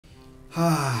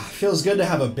Feels good to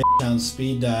have a bitch on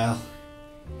speed dial.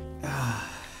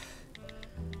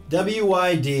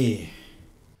 WYD.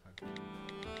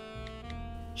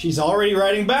 She's already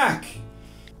writing back.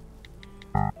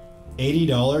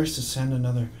 $80 to send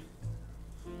another.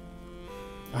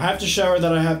 I have to show her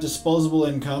that I have disposable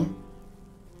income,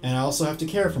 and I also have to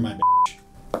care for my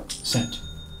bitch. Sent.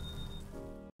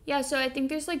 Yeah, so I think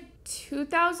there's like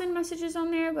 2,000 messages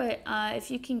on there, but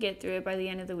if you can get through it by the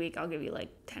end of the week, I'll give you like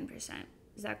 10%.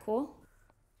 Is that cool?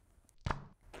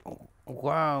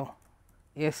 Wow,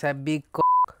 it's a big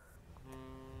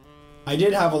I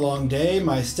did have a long day.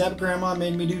 My step-grandma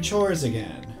made me do chores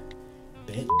again.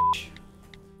 Bitch.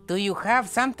 Do you have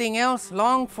something else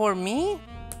long for me?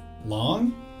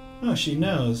 Long? Oh, she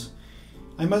knows.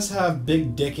 I must have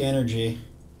big dick energy.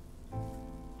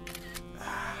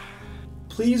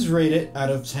 Please rate it out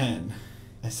of 10.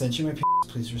 I sent you my p***.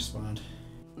 Please respond.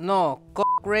 No,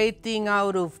 rating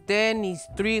out of 10 is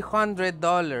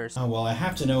 $300. Oh, well, I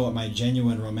have to know what my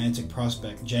genuine romantic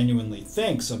prospect genuinely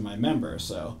thinks of my member,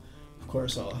 so of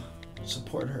course I'll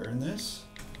support her in this.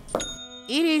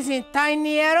 It isn't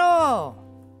tiny at all.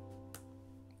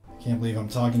 Can't believe I'm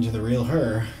talking to the real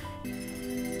her.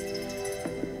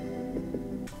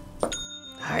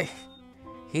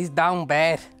 He's down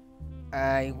bad.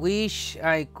 I wish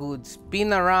I could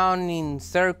spin around in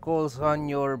circles on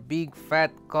your big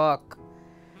fat cock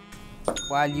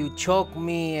while you choke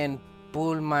me and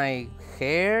pull my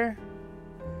hair.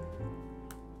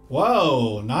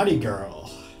 Whoa, naughty girl.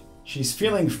 She's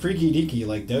feeling freaky deaky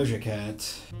like Doja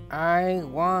Cat. I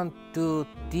want to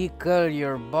tickle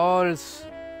your balls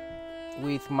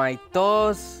with my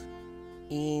toes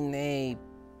in a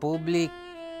public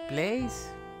place.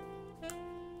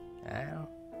 I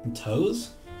don't.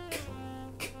 Toes?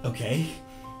 Okay.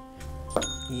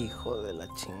 Hijo de la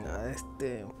chingada,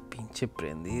 este pinche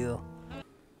prendido.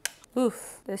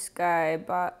 Oof, this guy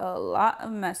bought a lot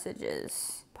of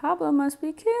messages. Pablo must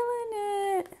be killing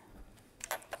it.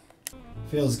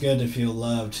 Feels good to feel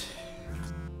loved.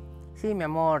 Sí, mi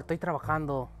amor, estoy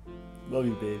trabajando. Love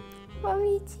you, babe. Love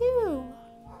me too.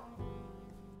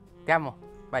 Te amo.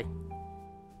 Bye.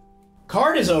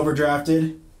 Card is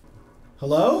overdrafted.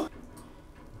 Hello?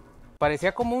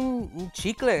 Parecía como un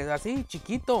chicle, así,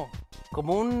 chiquito.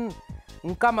 Como un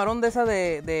camarón de esa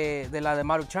de la de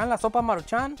Maruchan, la sopa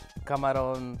Maruchan.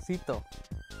 Camaroncito.